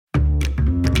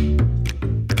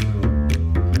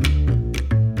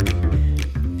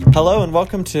Hello and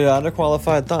welcome to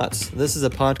Underqualified Thoughts. This is a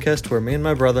podcast where me and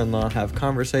my brother-in-law have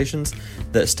conversations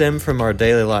that stem from our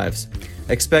daily lives.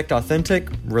 Expect authentic,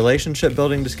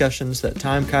 relationship-building discussions that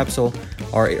time capsule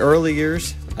our early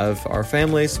years of our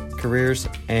families, careers,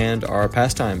 and our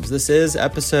pastimes. This is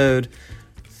episode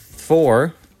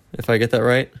 4, if I get that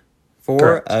right, 4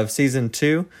 Correct. of season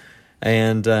 2.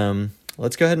 And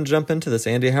let's go ahead and jump into this.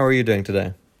 Andy, how are you doing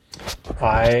today?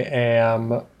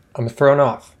 I'm thrown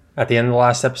off. At the end of the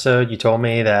last episode, you told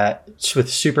me that with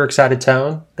super excited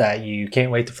tone that you can't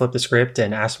wait to flip the script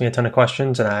and ask me a ton of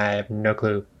questions, and I have no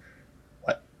clue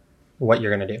what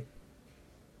you're going to do.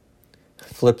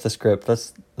 Flip the script.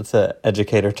 That's an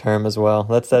educator term as well.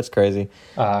 That's crazy.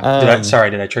 Did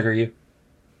I trigger you?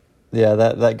 Yeah,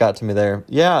 that got to me there.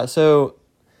 Yeah, so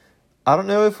I don't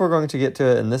know if we're going to get to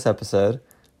it in this episode,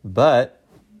 but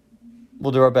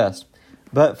we'll do our best.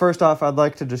 But first off, I'd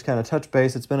like to just kind of touch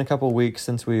base. It's been a couple weeks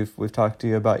since we've talked to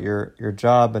you about your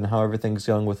job and how everything's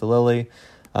going with Lily.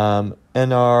 In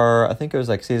our, I think it was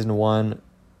like season 1,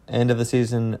 end of the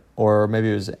season, or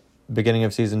maybe it was beginning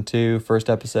of season 2, first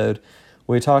episode,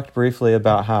 we talked briefly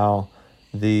about how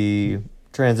the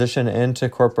transition into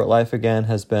corporate life again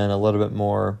has been a little bit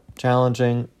more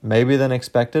challenging, maybe than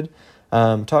expected.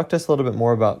 Talk to us a little bit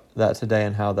more about that today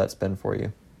and how that's been for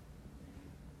you.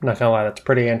 I'm not gonna lie, that's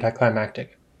pretty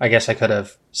anticlimactic. I guess I could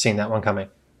have seen that one coming,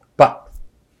 but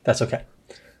that's okay.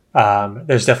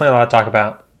 There's definitely a lot to talk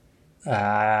about.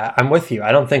 I'm with you.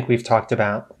 I don't think we've talked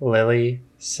about Lily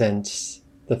since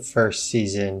the first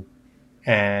season,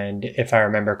 and if I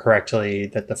remember correctly,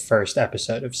 that the first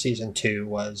episode of season 2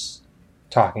 was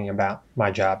talking about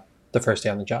my job, the first day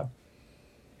on the job.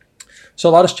 So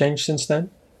a lot has changed since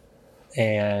then,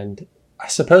 and I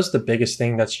suppose the biggest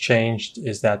thing that's changed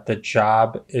is that the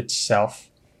job itself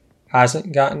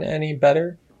hasn't gotten any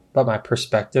better, but my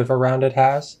perspective around it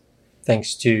has,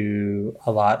 thanks to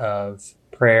a lot of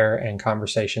prayer and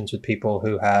conversations with people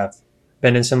who have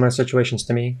been in similar situations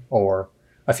to me, or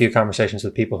a few conversations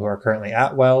with people who are currently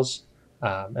at Wells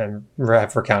and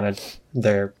have recounted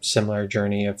their similar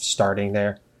journey of starting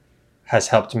there, has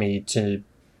helped me to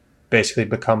basically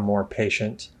become more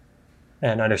patient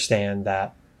and understand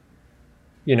that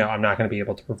I'm not going to be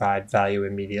able to provide value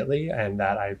immediately, and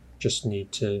that I just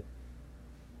need to,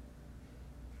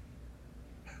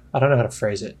 I don't know how to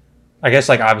phrase it. I guess,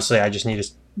 obviously I just need to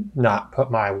not put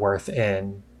my worth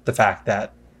in the fact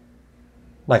that,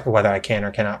 whether I can or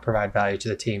cannot provide value to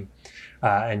the team,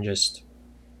 and just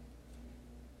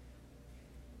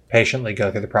patiently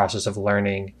go through the process of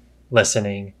learning,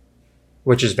 listening,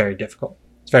 which is very difficult.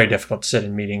 It's very difficult to sit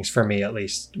in meetings, for me at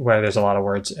least, where there's a lot of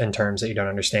words and terms that you don't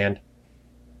understand,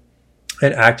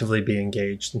 and actively be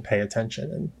engaged and pay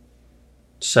attention and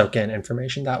soak in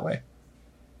information that way.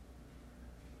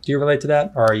 Do you relate to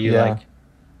that? Or are you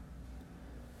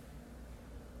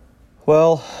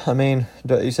Well, I mean,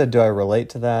 you said, do I relate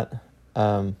to that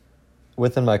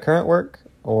within my current work,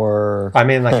 or? I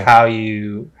mean, how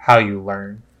you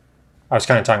learn. I was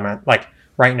kind of talking about,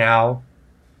 right now,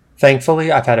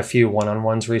 thankfully, I've had a few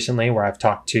one-on-ones recently where I've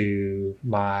talked to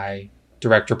my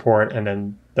direct report and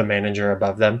then the manager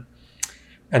above them.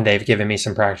 And they've given me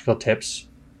some practical tips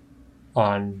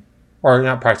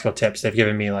they've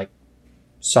given me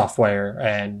software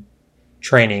and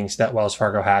trainings that Wells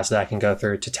Fargo has that I can go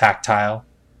through to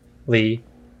tactilely,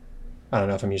 I don't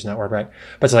know if I'm using that word right,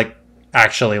 but to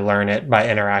actually learn it by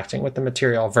interacting with the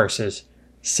material versus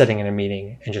sitting in a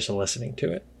meeting and just listening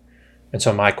to it. And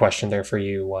so my question there for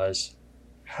you was,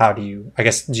 do you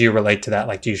relate to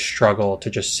that? Do you struggle to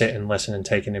just sit and listen and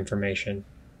take in information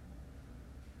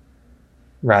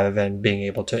rather than being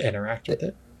able to interact with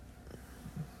it?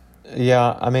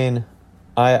 Yeah, I mean,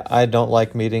 I don't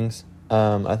like meetings.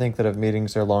 I think that if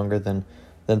meetings are longer than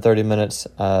 30 minutes,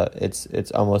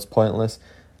 it's almost pointless.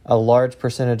 A large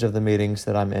percentage of the meetings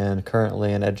that I'm in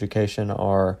currently in education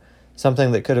are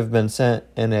something that could have been sent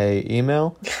in a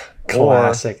email.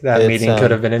 Classic. That meeting could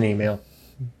have been an email.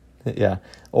 Yeah.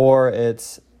 Or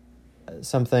it's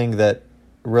something that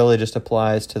really just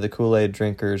applies to the Kool-Aid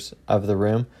drinkers of the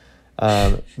room.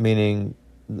 Meaning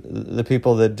the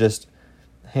people that just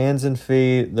hands and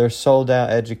feet, they're sold out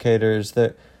educators,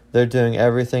 they're doing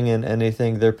everything and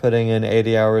anything, they're putting in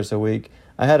 80 hours a week.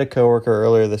 I had a coworker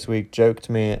earlier this week joke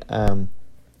to me,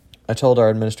 I told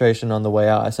our administration on the way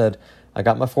out, I said, I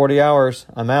got my 40 hours,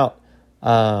 I'm out.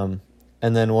 And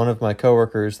then one of my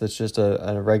coworkers that's just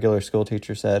a regular school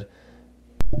teacher said,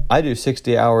 I do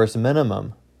 60 hours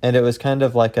minimum. And it was kind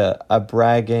of like a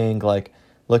bragging,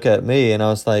 look at me. And I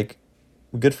was like,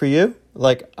 good for you.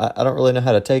 I don't really know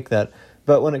how to take that.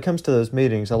 But when it comes to those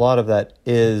meetings, a lot of that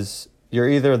is you're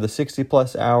either the 60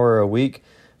 plus hour a week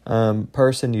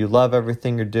person, you love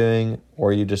everything you're doing,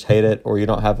 or you just hate it, or you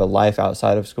don't have a life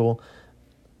outside of school,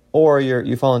 or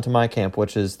you fall into my camp,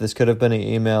 which is this could have been an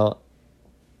email.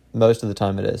 Most of the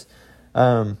time it is.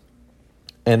 And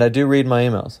I do read my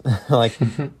emails. Like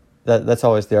that's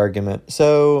always the argument.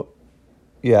 So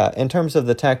yeah, in terms of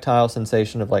the tactile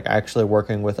sensation of like actually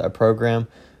working with a program,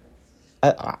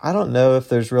 I don't know if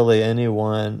there's really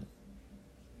anyone,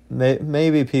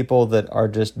 maybe people that are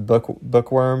just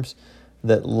bookworms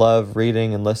that love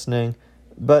reading and listening.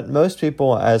 But most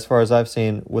people, as far as I've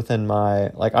seen within my,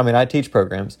 like, I mean, I teach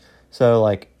programs. So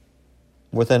like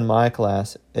within my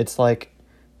class, it's like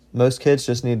most kids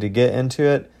just need to get into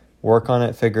it, work on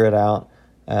it, figure it out.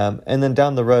 And then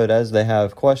down the road, as they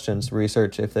have questions,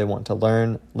 research if they want to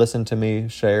learn, listen to me,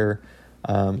 share.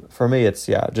 For me, it's,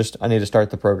 just I need to start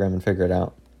the program and figure it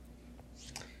out.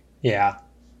 Yeah.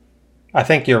 I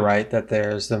think you're right that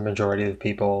there's the majority of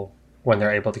people, when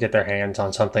they're able to get their hands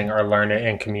on something or learn it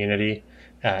in community,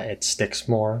 it sticks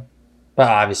more. But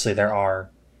obviously there are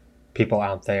people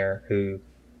out there who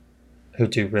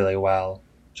do really well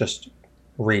just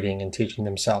reading and teaching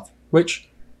themselves, which,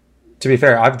 to be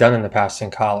fair, I've done in the past in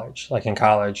college. Like in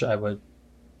college, I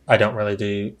didn't really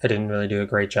do a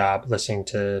great job listening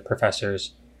to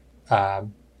professors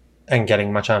and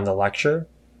getting much out of the lecture.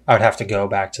 I would have to go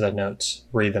back to the notes,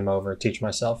 read them over, teach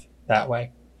myself that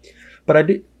way. But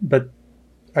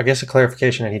I guess a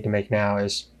clarification I need to make now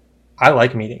is I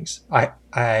like meetings.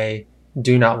 I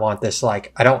do not want this,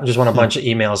 like, I don't just want a bunch of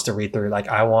emails to read through. Like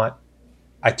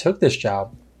I took this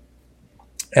job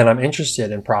and I'm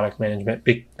interested in product management,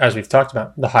 as we've talked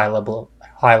about, the high level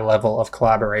of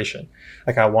collaboration.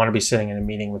 Like I want to be sitting in a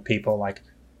meeting with people, like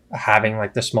having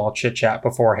like the small chit chat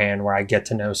beforehand where I get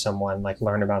to know someone, like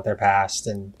learn about their past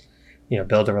and,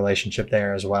 build a relationship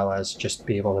there, as well as just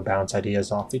be able to bounce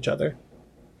ideas off each other.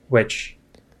 Which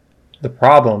the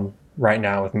problem right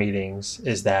now with meetings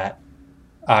is that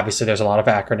obviously there's a lot of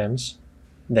acronyms.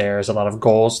 There's a lot of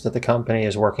goals that the company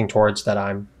is working towards that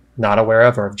I'm not aware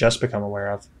of or have just become aware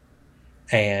of.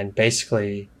 And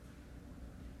basically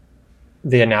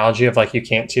the analogy of like you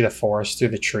can't see the forest through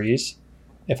the trees,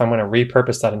 if I'm going to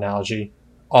repurpose that analogy,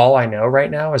 all I know right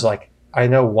now is like I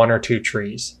know one or two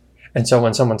trees. And so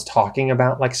when someone's talking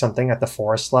about like something at the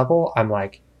forest level, I'm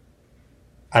like,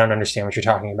 I don't understand what you're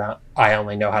talking about. I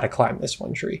only know how to climb this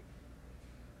one tree.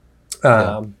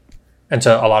 And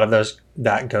so a lot of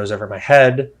that goes over my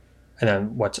head. And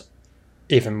then what's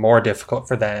even more difficult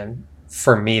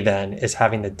for me then is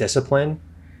having the discipline.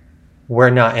 We're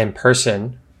not in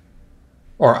person,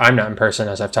 or I'm not in person,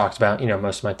 as I've talked about.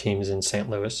 Most of my team's in St.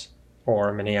 Louis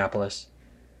or Minneapolis.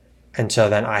 And so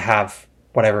then I have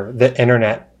the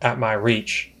internet at my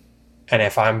reach. And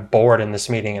if I'm bored in this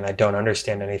meeting and I don't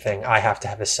understand anything, I have to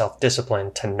have a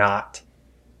self-discipline to not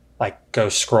like go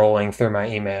scrolling through my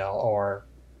email or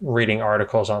reading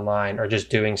articles online or just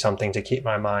doing something to keep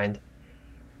my mind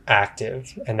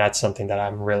active. And that's something that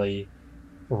I'm really,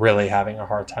 really having a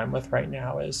hard time with right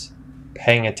now, is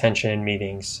paying attention in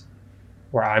meetings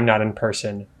where I'm not in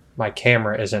person, my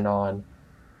camera isn't on,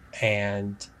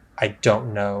 and I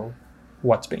don't know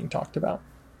what's being talked about.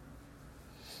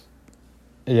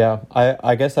 Yeah,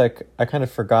 I guess I kind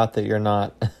of forgot that you're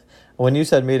not. When you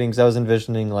said meetings, I was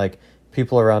envisioning like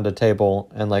people around a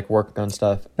table and like working on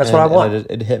stuff. That's what I want.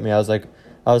 It hit me. I was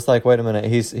like, wait a minute,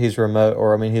 he's remote,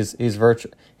 or I mean, he's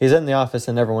virtual. He's in the office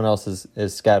and everyone else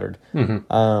is scattered.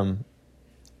 Mm-hmm.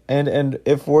 And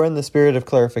if we're in the spirit of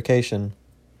clarification,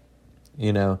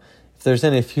 if there's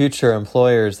any future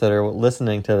employers that are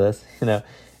listening to this,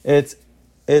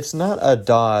 it's not a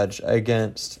dodge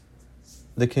against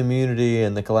the community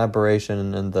and the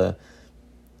collaboration and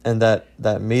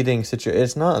that meeting situation.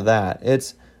 It's not that.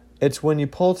 It's when you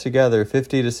pull together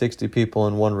 50 to 60 people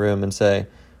in one room and say,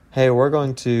 hey, we're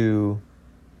going to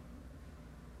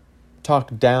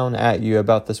talk down at you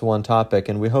about this one topic,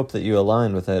 and we hope that you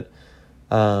align with it.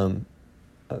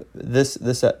 This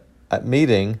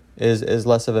meeting is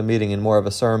less of a meeting and more of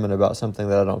a sermon about something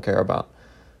that I don't care about.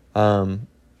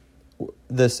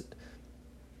 This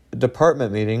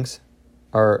department meetings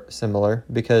are similar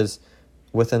because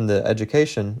within the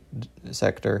education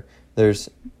sector, there's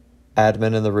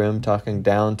admin in the room talking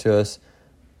down to us.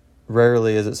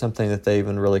 Rarely is it something that they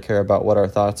even really care about what our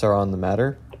thoughts are on the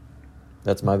matter.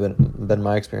 That's been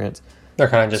my experience. They're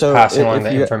kind of just passing along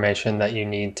the information that you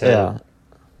need to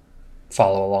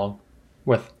follow along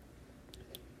with.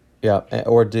 Yeah,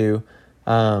 or do.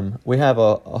 We have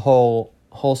a whole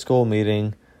school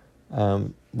meeting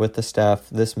with the staff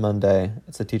this Monday.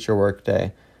 It's a teacher work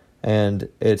day, and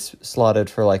it's slotted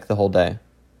for like the whole day.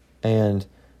 And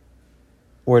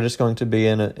we're just going to be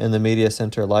in the media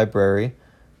center library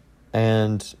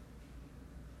and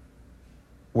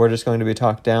we're just going to be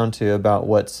talked down to about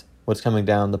what's coming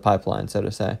down the pipeline, so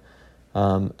to say.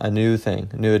 A new thing,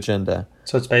 a new agenda.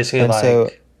 So it's basically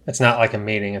it's not like a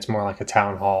meeting, it's more like a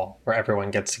town hall where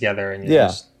everyone gets together and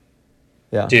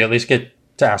do you at least get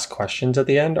to ask questions at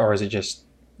the end, or is it just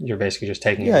you're basically just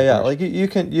taking like you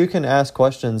can ask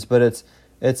questions, but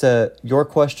your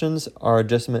questions are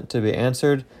just meant to be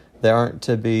answered. They aren't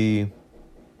to be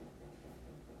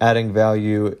adding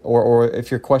value, or if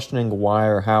you're questioning why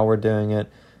or how we're doing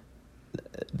it,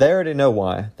 they already know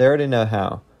why. They already know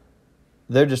how.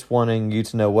 They're just wanting you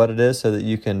to know what it is so that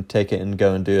you can take it and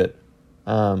go and do it.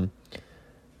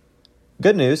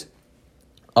 Good news.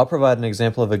 I'll provide an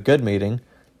example of a good meeting.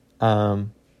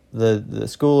 The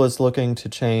school is looking to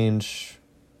change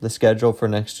the schedule for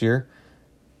next year.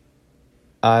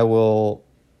 I will,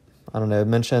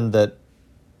 mention that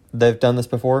they've done this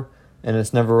before and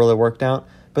it's never really worked out,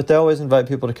 but they always invite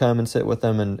people to come and sit with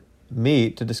them and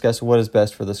meet to discuss what is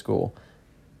best for the school.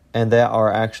 And they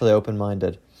are actually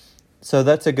open-minded. So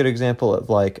that's a good example of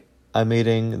like a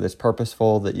meeting that's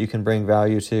purposeful that you can bring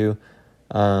value to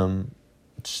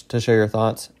share your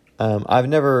thoughts.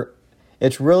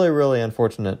 It's really, really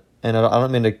unfortunate, and I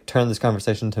don't mean to turn this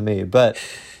conversation to me, but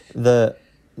the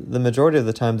majority of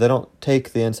the time they don't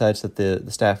take the insights that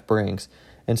the staff brings.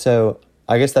 And so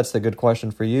I guess that's the good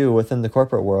question for you within the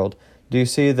corporate world. Do you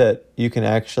see that you can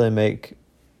actually make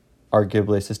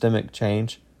arguably systemic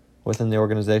change within the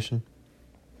organization?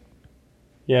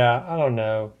 Yeah, I don't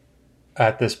know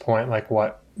at this point like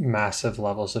what massive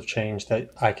levels of change that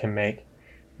I can make.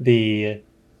 The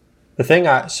thing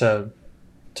so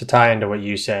to tie into what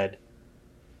you said,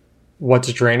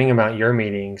 what's draining about your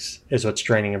meetings is what's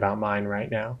draining about mine right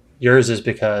now. Yours is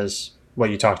because what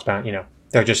you talked about,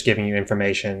 they're just giving you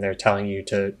information. They're telling you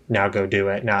to now go do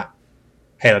it, not,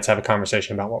 hey, let's have a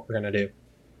conversation about what we're going to do.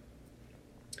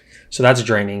 So that's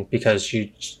draining because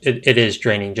it is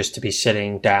draining just to be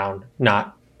sitting down,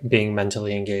 not being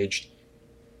mentally engaged,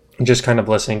 just kind of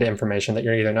listening to information that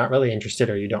you're either not really interested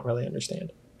or you don't really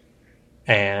understand.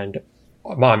 And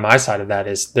on my side of that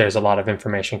is there's a lot of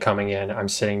information coming in. I'm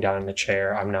sitting down in the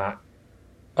chair. I'm not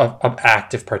an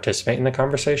active participant in the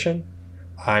conversation.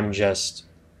 I'm just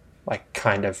like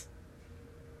kind of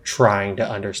trying to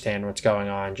understand what's going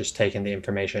on, just taking the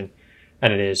information.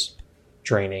 And it is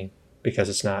draining because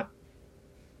it's not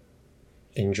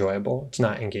enjoyable. It's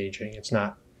not engaging.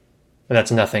 And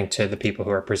that's nothing to the people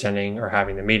who are presenting or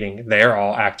having the meeting. They're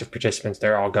all active participants.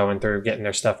 They're all going through, getting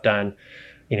their stuff done,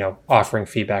 offering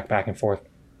feedback back and forth.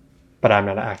 But I'm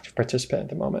not an active participant at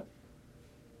the moment.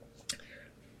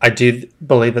 I do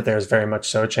believe that there's very much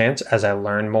so a chance as I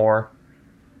learn more,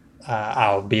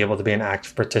 I'll be able to be an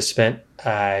active participant.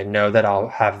 I know that I'll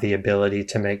have the ability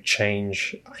to make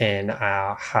change in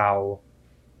how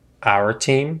our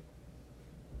team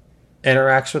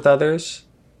interacts with others.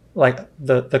 Like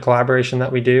the collaboration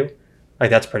that we do, like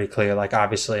that's pretty clear. Like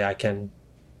obviously I can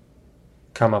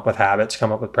come up with habits,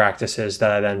 come up with practices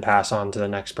that I then pass on to the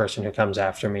next person who comes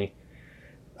after me.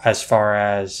 As far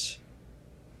as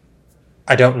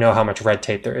I don't know how much red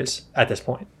tape there is at this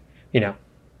point.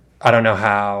 I don't know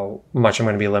how much I'm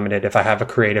going to be limited. If I have a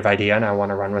creative idea and I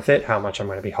want to run with it, how much I'm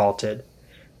going to be halted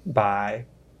by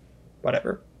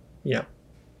whatever,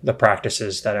 the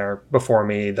practices that are before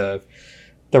me, the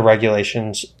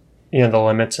regulations, the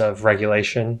limits of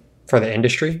regulation for the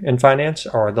industry in finance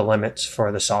or the limits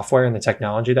for the software and the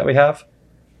technology that we have.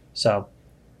 So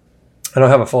I don't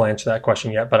have a full answer to that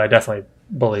question yet, but I definitely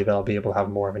believe I'll be able to have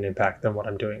more of an impact than what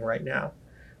I'm doing right now.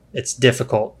 It's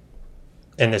difficult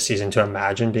in this season to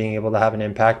imagine being able to have an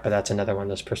impact, but that's another one of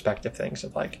those perspective things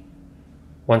of like,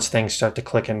 once things start to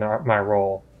click in my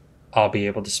role, I'll be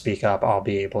able to speak up. I'll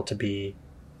be able to be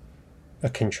a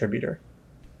contributor.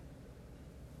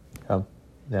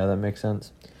 Yeah, that makes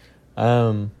sense.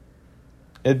 It'd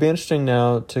be interesting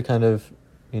now to kind of,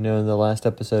 in the last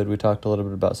episode, we talked a little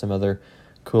bit about some other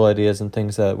cool ideas and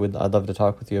things that I'd love to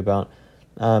talk with you about.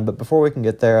 But before we can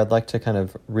get there, I'd like to kind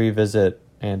of revisit,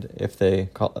 and if they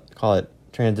call it,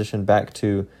 transition back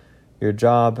to your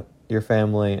job, your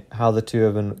family, how the two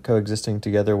have been coexisting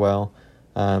together well,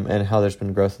 and how there's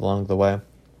been growth along the way.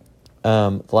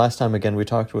 The last time, again, we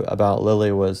talked about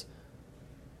Lily was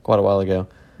quite a while ago.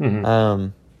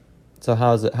 Mm-hmm. So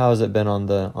how has it been on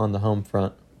the home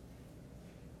front?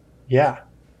 Yeah.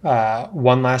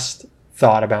 One last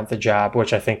thought about the job,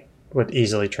 which I think would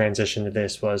easily transition to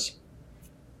this, was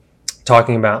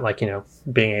talking about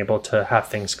being able to have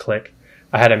things click.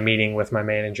 I had a meeting with my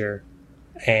manager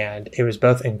and it was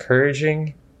both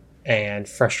encouraging and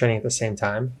frustrating at the same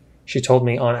time. She told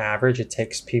me on average it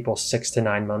takes people 6 to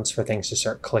 9 months for things to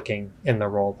start clicking in the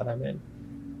role that I'm in.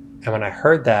 And when I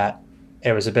heard that,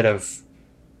 it was a bit of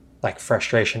like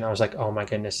frustration. I was like, oh my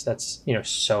goodness, that's,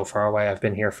 so far away. I've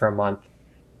been here for a month.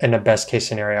 In the best case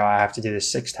scenario, I have to do this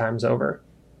 6 times over.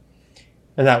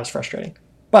 And that was frustrating.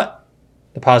 But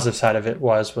the positive side of it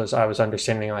was I was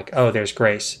understanding like, oh, there's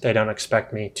grace. They don't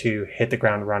expect me to hit the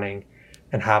ground running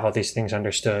and have all these things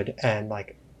understood and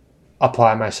like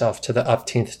apply myself to the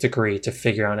upteenth degree to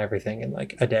figure out everything in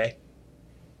like a day,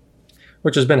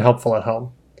 which has been helpful at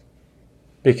home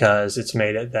because it's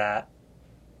made it that,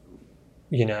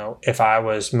 if I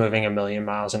was moving 1,000,000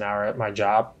 miles an hour at my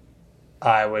job,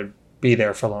 I would be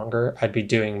there for longer. I'd be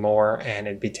doing more and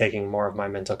it'd be taking more of my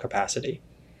mental capacity.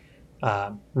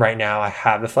 Right now I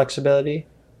have the flexibility.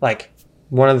 Like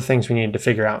one of the things we needed to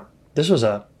figure out, this was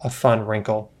a fun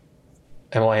wrinkle,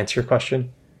 and we'll answer your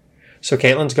question. So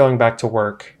Caitlin's going back to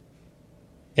work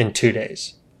in 2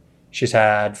 days. She's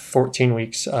had 14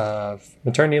 weeks of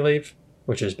maternity leave,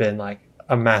 which has been like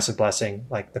a massive blessing.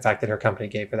 Like the fact that her company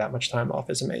gave her that much time off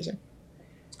is amazing.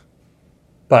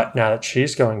 But now that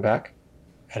she's going back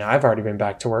and I've already been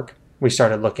back to work, we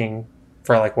started looking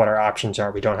for like what our options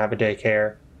are. We don't have a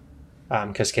daycare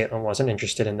because Caitlin wasn't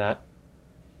interested in that.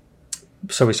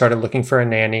 So we started looking for a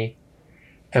nanny.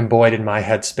 And boy, did my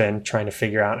head spin trying to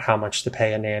figure out how much to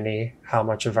pay a nanny, how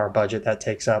much of our budget that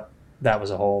takes up. That was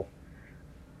a whole,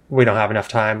 we don't have enough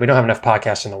time. We don't have enough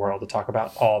podcasts in the world to talk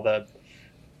about all the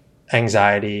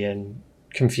anxiety and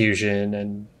confusion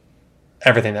and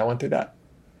everything that went through that.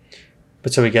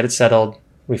 But so we get it settled.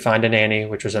 We find a nanny,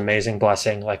 which was an amazing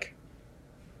blessing. Like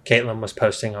Caitlin was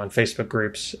posting on Facebook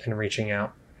groups and reaching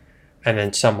out. And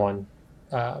then someone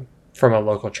from a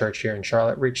local church here in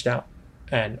Charlotte reached out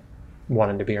and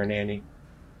wanted to be our nanny.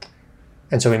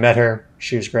 And so we met her.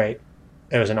 She was great.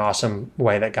 It was an awesome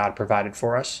way that God provided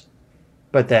for us.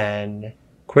 But then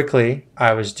quickly,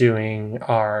 I was doing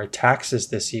our taxes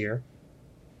this year.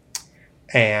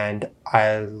 And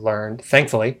I learned,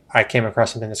 thankfully, I came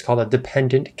across something that's called a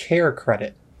dependent care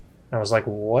credit. And I was like,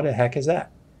 what the heck is that?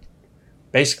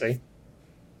 Basically,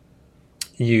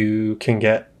 you can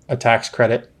get a tax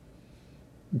credit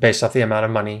based off the amount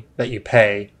of money that you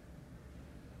pay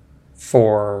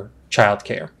for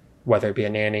childcare, whether it be a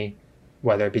nanny,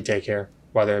 whether it be daycare,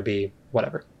 whether it be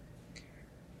whatever.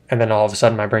 And then all of a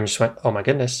sudden my brain just went, oh my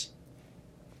goodness,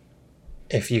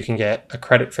 if you can get a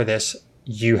credit for this,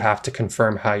 you have to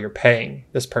confirm how you're paying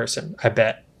this person, I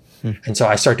bet. And so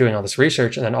I start doing all this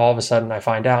research, and then all of a sudden I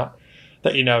find out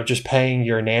that, just paying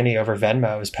your nanny over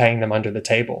Venmo is paying them under the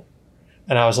table.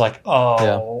 And I was like,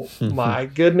 oh my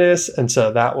goodness. And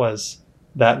so that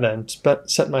then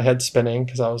set my head spinning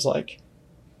because I was like,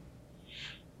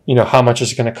 how much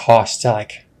is it going to cost to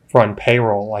like run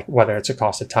payroll, like whether it's a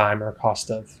cost of time or a cost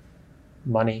of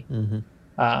money.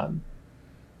 And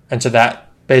so that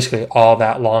basically all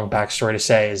that long backstory to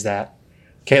say is that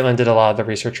Caitlin did a lot of the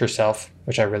research herself,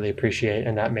 which I really appreciate.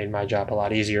 And that made my job a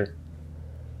lot easier.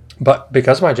 But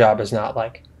because my job is not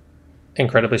like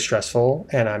incredibly stressful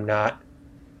and I'm not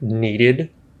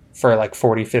needed for like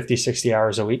 40, 50, 60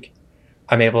 hours a week,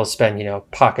 I'm able to spend,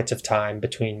 pockets of time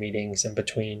between meetings and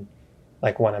between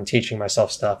like when I'm teaching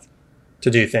myself stuff to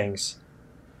do things,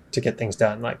 to get things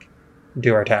done, like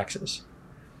do our taxes,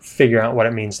 figure out what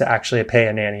it means to actually pay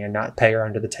a nanny and not pay her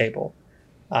under the table.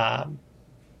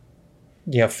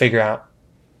 Figure out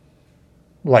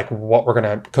like what we're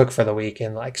going to cook for the week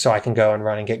and like, so I can go and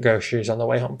run and get groceries on the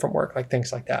way home from work, like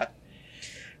things like that.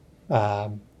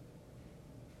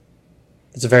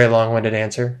 It's a very long-winded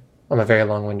answer. I'm a very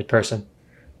long-winded person,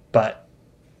 but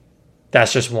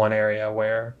that's just one area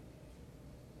where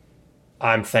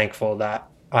I'm thankful that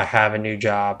I have a new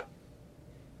job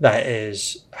that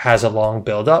has a long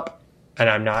build-up, and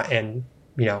I'm not in,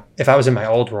 if I was in my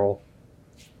old role,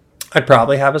 I'd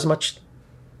probably have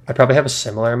a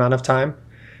similar amount of time,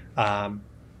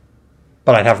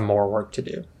 but I'd have more work to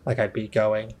do. Like I'd be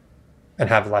going and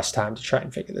have less time to try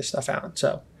and figure this stuff out.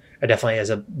 So it definitely is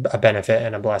a benefit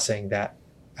and a blessing that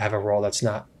I have a role that's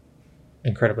not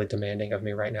incredibly demanding of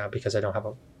me right now because I don't have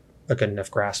a good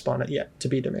enough grasp on it yet to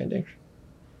be demanding.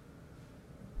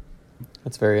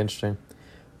 That's very interesting.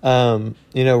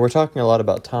 We're talking a lot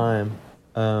about time,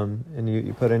 and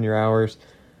you put in your hours,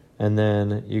 and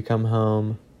then you come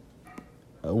home.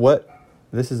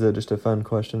 This is just a fun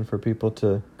question for people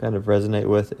to kind of resonate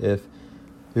with if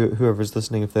whoever's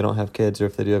listening, if they don't have kids or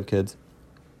if they do have kids,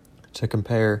 to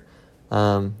compare.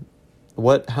 How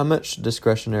much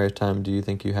discretionary time do you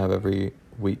think you have every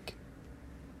week?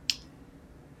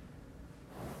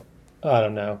 I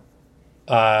don't know.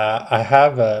 I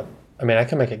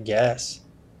can make a guess,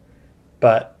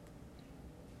 but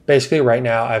basically right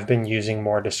now I've been using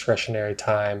more discretionary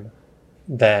time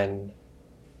than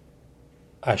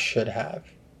I should have.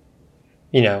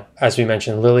 You know, as we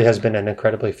mentioned, Lily has been an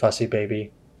incredibly fussy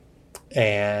baby.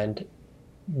 And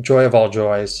joy of all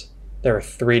joys, there were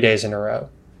 3 days in a row.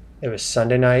 It was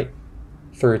Sunday night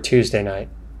through Tuesday night.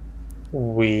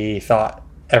 We thought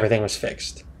everything was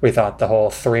fixed. We thought the whole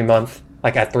 3 month,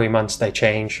 like at 3 months they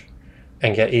change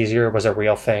and get easier, was a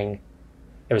real thing.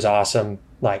 It was awesome.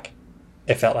 Like,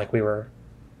 it felt like we were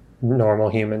normal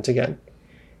humans again.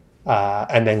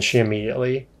 And then she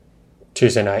immediately,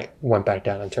 Tuesday night, went back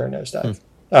down into her nosedive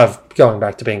of going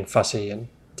back to being fussy and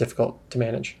difficult to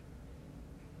manage.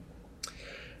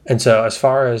 And so as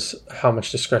far as how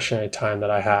much discretionary time that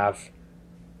I have,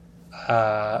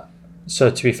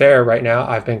 so to be fair, right now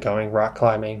I've been going rock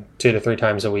climbing 2 to 3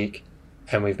 times a week,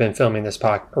 and we've been filming this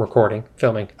recording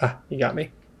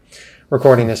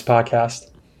this podcast.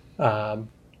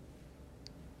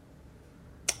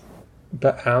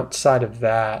 But outside of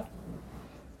that,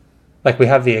 like, we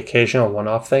have the occasional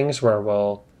one-off things where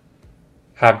we'll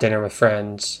have dinner with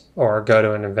friends or go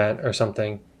to an event or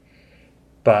something.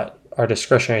 But our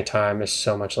discretionary time is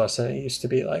so much less than it used to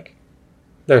be. Like,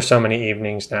 there's so many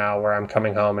evenings now where I'm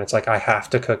coming home and it's like, I have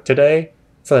to cook today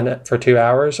for 2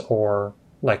 hours, or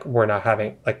like we're not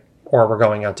having, like, or we're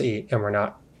going out to eat and we're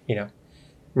not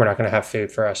going to have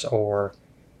food for us, or,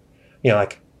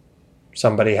 like,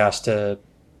 somebody has to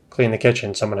clean the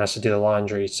kitchen, someone has to do the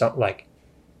laundry. So, like,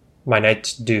 my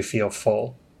nights do feel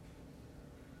full,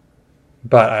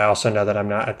 but I also know that I'm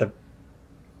not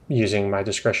using my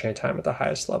discretionary time at the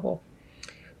highest level.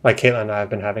 Like, Caitlin and I have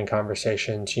been having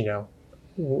conversations,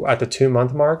 at the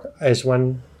 2-month mark is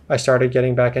when I started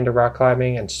getting back into rock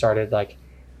climbing and started, like,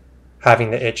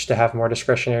 having the itch to have more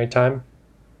discretionary time.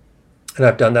 And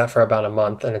I've done that for about a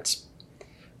month, and it's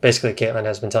basically, Caitlin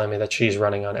has been telling me that she's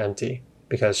running on empty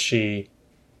because she,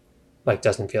 like,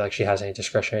 doesn't feel like she has any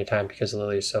discretionary time because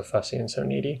Lily is so fussy and so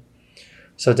needy.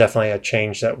 So definitely a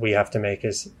change that we have to make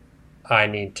is I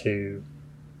need to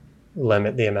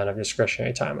limit the amount of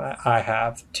discretionary time I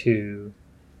have to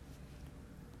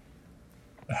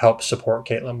help support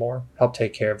Caitlin more, help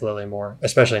take care of Lily more,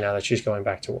 especially now that she's going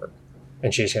back to work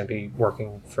and she's going to be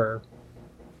working for,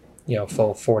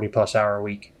 full 40+ hour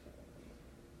week.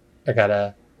 I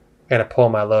gotta pull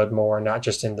my load more, not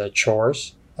just in the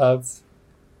chores of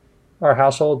our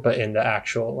household, but in the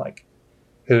actual, like,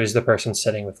 who is the person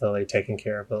sitting with Lily, taking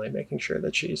care of Lily, making sure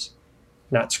that she's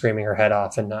not screaming her head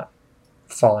off and not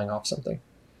falling off something.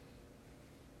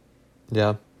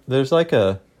 Yeah. There's like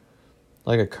a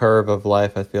curve of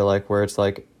life, I feel like, where it's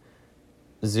like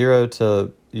 0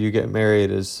 to you get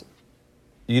married is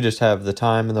you just have the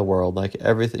time in the world, like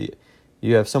everything.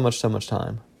 You have so much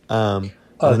time. And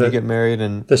then you get married,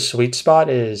 and the sweet spot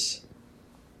is,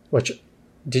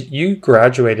 you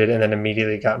graduated and then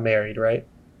immediately got married, right?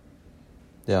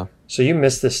 Yeah. So you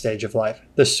missed this stage of life.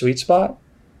 The sweet spot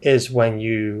is when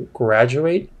you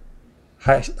graduate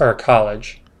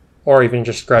college, or even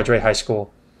just graduate high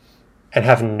school and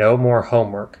have no more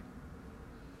homework.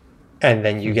 And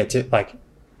then you get to,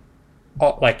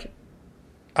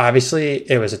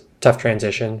 obviously it was a tough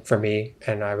transition for me,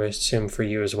 and I would assume for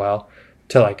you as well,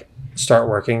 to, like, start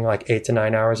working like 8 to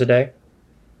 9 hours a day,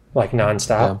 like,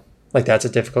 nonstop. Yeah. Like, that's a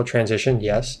difficult transition,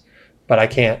 yes. But I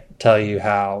can't tell you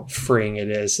how freeing it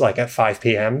is, like, at 5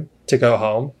 p.m. to go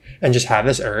home and just have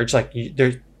this urge, like,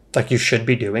 you should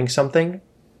be doing something,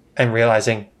 and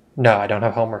realizing, no, I don't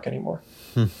have homework anymore.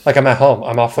 Like, I'm at home.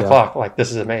 I'm off the clock. Like,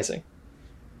 this is amazing.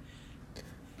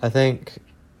 I think,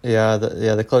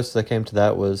 the closest I came to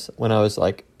that was when I was,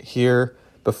 like, here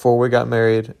before we got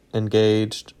married,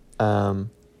 engaged,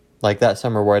 like, that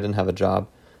summer where I didn't have a job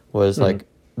was, like,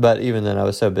 but even then I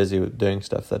was so busy with doing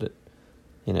stuff that it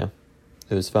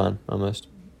was fun, almost.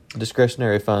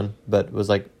 Discretionary fun, but was,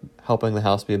 like, helping the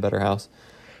house be a better house.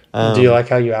 Do you like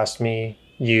how you asked me,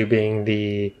 you being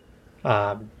the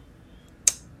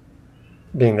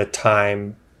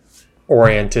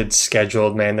time-oriented,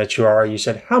 scheduled man that you are, you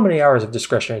said, how many hours of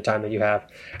discretionary time that you have?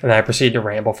 And I proceeded to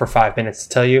ramble for 5 minutes to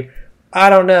tell you, I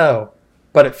don't know,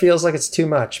 but it feels like it's too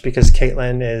much because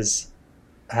Caitlin is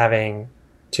having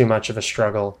too much of a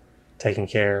struggle taking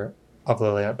care of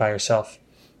Lily by herself.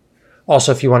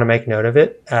 Also, if you want to make note of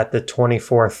it, at the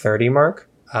 24:30 mark,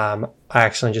 I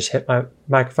accidentally just hit my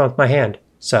microphone with my hand.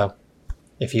 So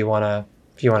if you want to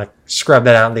scrub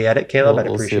that out in the edit, Caleb, I'd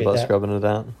appreciate that. We'll see about scrubbing it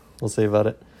out. We'll see about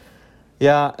it.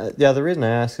 Yeah. The reason I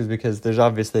ask is because there's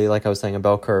obviously, like I was saying, a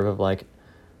bell curve of, like,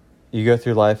 you go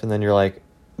through life and then you're like,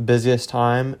 busiest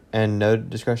time and no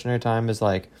discretionary time is,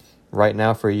 like, right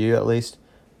now for you at least.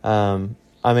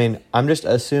 I mean, I'm just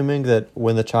assuming that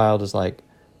when the child is, like,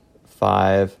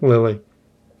 5, Lily.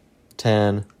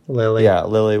 10. Lily. Yeah,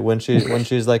 Lily. When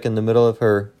she's like in the middle of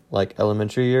her like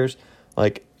elementary years,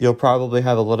 like you'll probably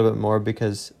have a little bit more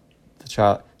because the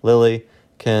child Lily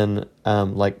can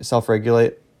like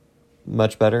self-regulate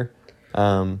much better.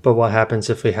 But what happens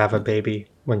if we have a baby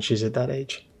when she's at that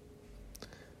age?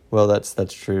 Well,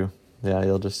 that's true. Yeah,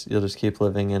 you'll just keep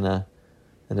living in a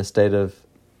state of.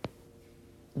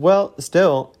 Well,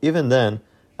 still, even then,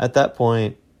 at that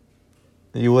point,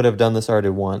 you would have done this already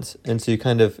once, and so you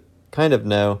kind of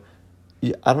know.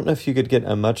 I don't know if you could get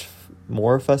a much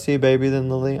more fussy baby than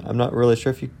Lily. I'm not really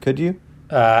sure if you could. You?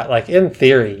 Like in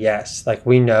theory, yes. Like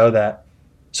we know that.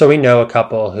 So we know a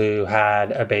couple who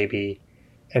had a baby,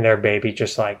 and their baby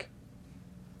just like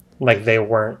they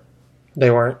weren't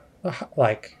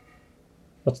like,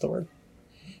 what's the word?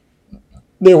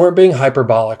 They weren't being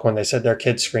hyperbolic when they said their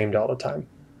kid screamed all the time.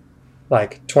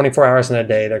 Like 24 hours in a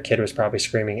day, their kid was probably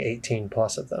screaming 18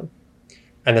 plus of them.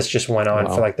 And this just went on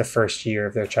for like the first year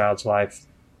of their child's life.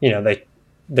 You know,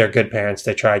 they're good parents.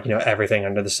 They tried, everything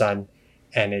under the sun.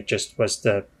 And it just was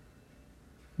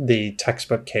the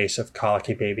textbook case of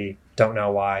colicky baby. Don't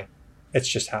know why. It's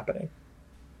just happening.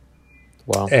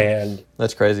 Wow. And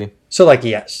that's crazy. So like,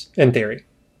 yes, in theory,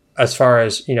 as far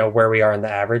as, where we are in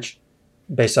the average,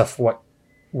 based off what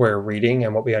we're reading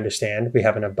and what we understand, we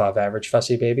have an above average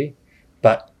fussy baby.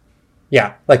 But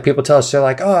yeah, like people tell us, they're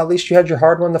like, oh, at least you had your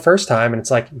hard one the first time. And it's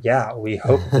like, yeah, we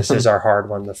hope this is our hard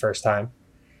one the first time.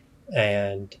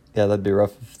 And yeah, that'd be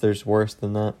rough if there's worse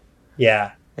than that.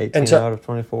 Yeah. 18 out of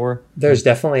 24. There's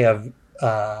definitely a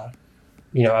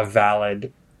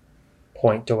valid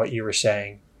point to what you were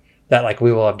saying, that like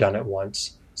we will have done it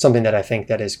once. Something that I think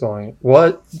that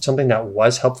something that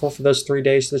was helpful for those 3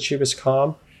 days that she was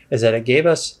calm is that it gave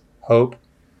us hope,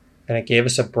 and it gave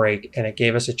us a break, and it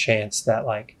gave us a chance that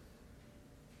like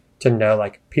to know,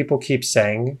 like people keep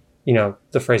saying,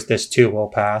 the phrase, this too will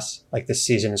pass, like this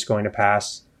season is going to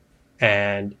pass.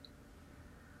 And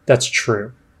that's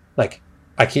true. Like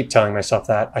I keep telling myself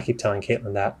that, I keep telling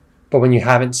Caitlin that, but when you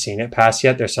haven't seen it pass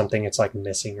yet, there's something it's like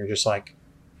missing. You're like,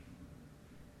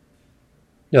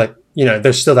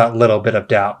 there's still that little bit of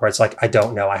doubt where it's like, I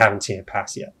don't know. I haven't seen it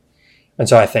pass yet. And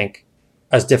so I think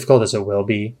as difficult as it will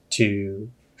be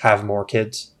to have more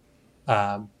kids,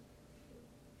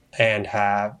 and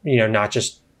have, not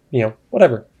just,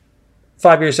 whatever,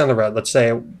 5 years down the road, let's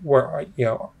say we're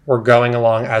going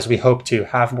along as we hope to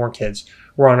have more kids.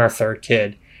 We're on our third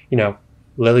kid,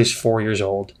 Lily's 4 years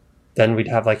old. Then we'd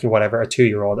have like whatever, a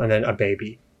 2-year-old, and then a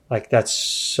baby. Like that's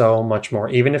so much more.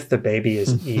 Even if the baby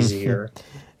is easier.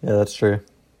 Yeah, that's true.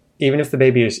 Even if the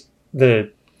baby is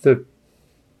the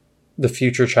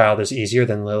future child is easier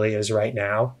than Lily is right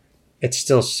now, it's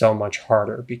still so much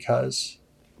harder because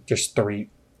there's three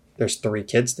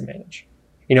kids to manage.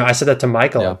 I said that to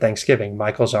Michael on Thanksgiving.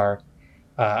 Michael's our,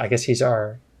 I guess he's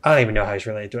our, I don't even know how he's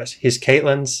related to us. He's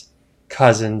Caitlin's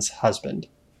cousin's husband.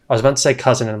 I was about to say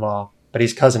cousin-in-law, but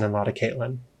he's cousin-in-law to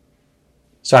Caitlin.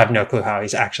 So I have no clue how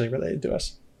he's actually related to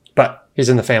us. But he's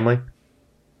in the family.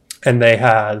 And they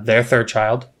had their third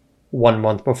child 1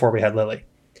 month before we had Lily.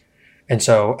 And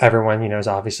so everyone, is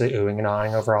obviously oohing and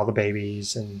ahhing over all the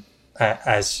babies. And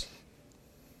as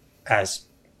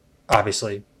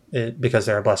obviously, because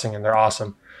they're a blessing and they're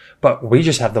awesome. But we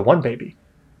just have the one baby.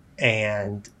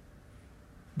 And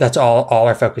that's all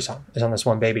our focus is on this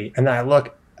one baby. And then I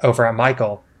look over at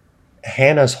Michael.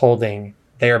 Hannah's holding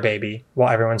their baby while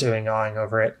everyone's oohing and ahhing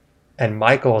over it. And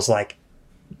Michael's like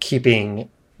keeping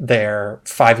their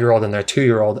 5-year-old and their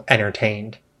 2-year-old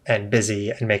entertained and busy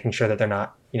and making sure that they're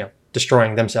not,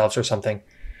 destroying themselves or something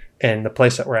in the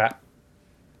place that we're at.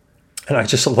 And I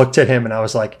just looked at him and I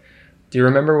was like, do you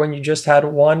remember when you just had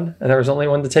one and there was only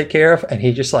one to take care of? And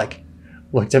he just like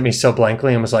looked at me so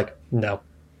blankly and was like, no,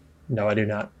 I do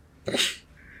not.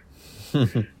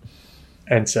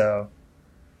 And so,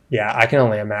 yeah, I can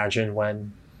only imagine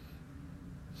when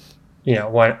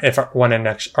our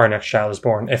next child is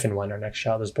born, if and when our next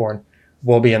child is born,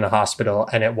 we'll be in the hospital,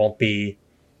 and it won't be,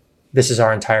 this is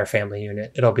our entire family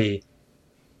unit. It'll be,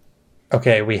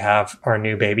 okay, we have our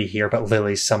new baby here, but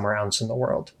Lily's somewhere else in the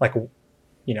world. Like,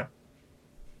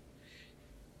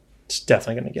 it's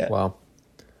definitely going to get. Wow.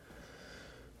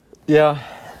 Yeah,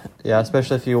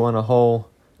 especially if you want a whole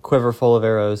quiver full of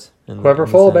arrows. Quiver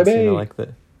full, baby. Like that.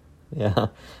 Yeah,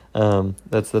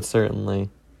 that's certainly.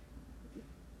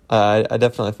 I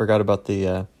definitely forgot about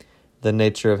the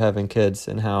nature of having kids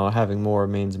and how having more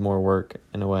means more work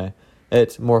in a way.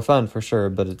 It's more fun for sure,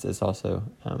 but it's also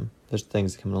there's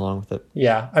things coming along with it.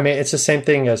 Yeah, I mean it's the same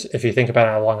thing as if you think about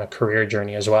it along a career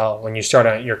journey as well. When you start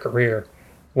out your career,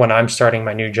 when I'm starting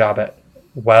my new job at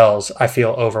Wells, I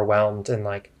feel overwhelmed and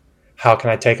like, how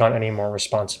can I take on any more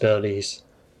responsibilities?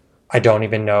 I don't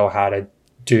even know how to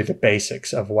do the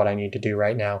basics of what I need to do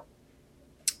right now.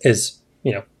 Is,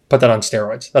 put that on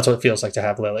steroids. That's what it feels like to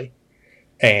have Lily.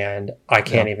 And I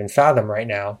can't even fathom right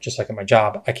now, just like at my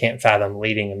job, I can't fathom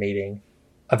leading a meeting.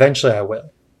 Eventually I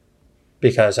will,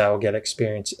 because I will get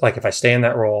experience. Like if I stay in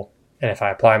that role and if I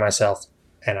apply myself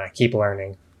and I keep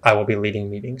learning, I will be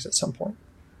leading meetings at some point.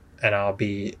 And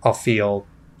I'll feel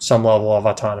some level of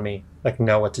autonomy, like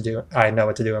know what to do. I know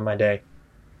what to do in my day.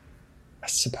 I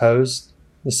suppose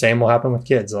the same will happen with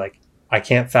kids. Like I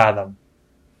can't fathom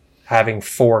having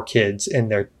 4 kids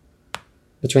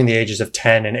between the ages of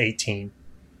 10 and 18.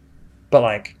 But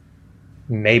like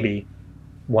maybe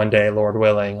one day, Lord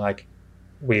willing, like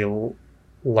we'll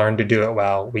learn to do it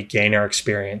well. We gain our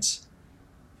experience.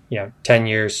 10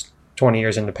 years, 20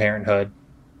 years into parenthood,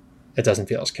 it doesn't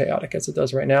feel as chaotic as it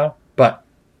does right now. But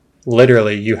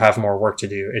literally, you have more work to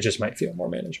do. It just might feel more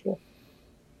manageable.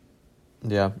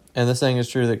 Yeah, and the saying is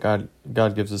true that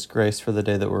God gives us grace for the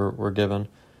day that we're given,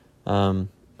 and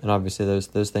obviously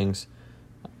those things,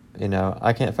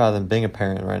 I can't fathom being a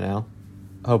parent right now.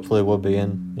 Hopefully, we'll be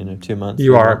in 2 months.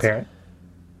 You are months. A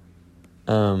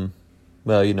parent.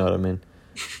 Well, you know what I mean.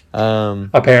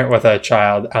 A parent with a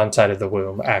child outside of the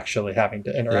womb, actually having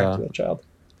to interact with a child.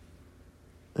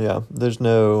 Yeah, there's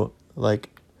no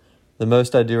the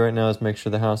most I do right now is make sure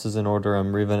the house is in order.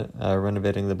 I'm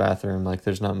renovating the bathroom. Like,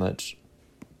 there's not much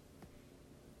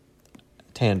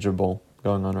tangible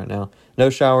going on right now. No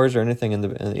showers or anything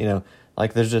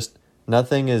there's just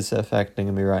nothing is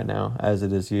affecting me right now as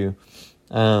it is you.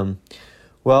 Well,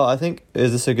 I think,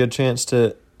 is this a good chance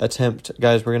to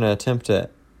guys, we're going to attempt a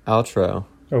outro.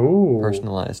 Ooh.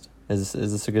 Personalized. Is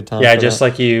this a good time? Yeah, just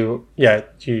like you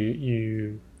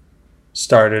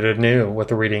started anew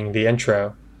with reading the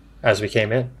intro as we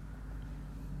came in.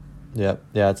 Yep.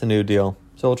 Yeah, it's a new deal.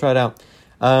 So we'll try it out.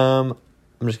 I'm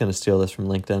just going to steal this from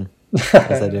LinkedIn,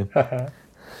 as I do,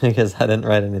 because I didn't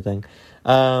write anything.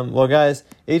 Well, guys,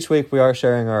 each week we are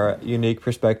sharing our unique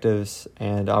perspectives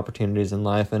and opportunities in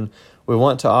life, and we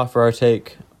want to offer our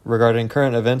take regarding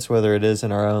current events, whether it is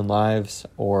in our own lives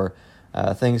or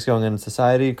things going on in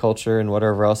society, culture, and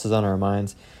whatever else is on our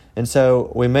minds. And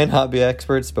so we may not be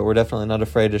experts, but we're definitely not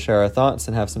afraid to share our thoughts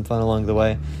and have some fun along the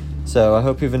way. So I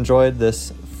hope you've enjoyed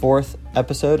this 4th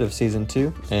episode of Season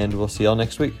 2, and we'll see y'all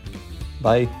next week.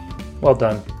 Bye. Well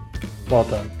done. Well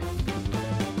done.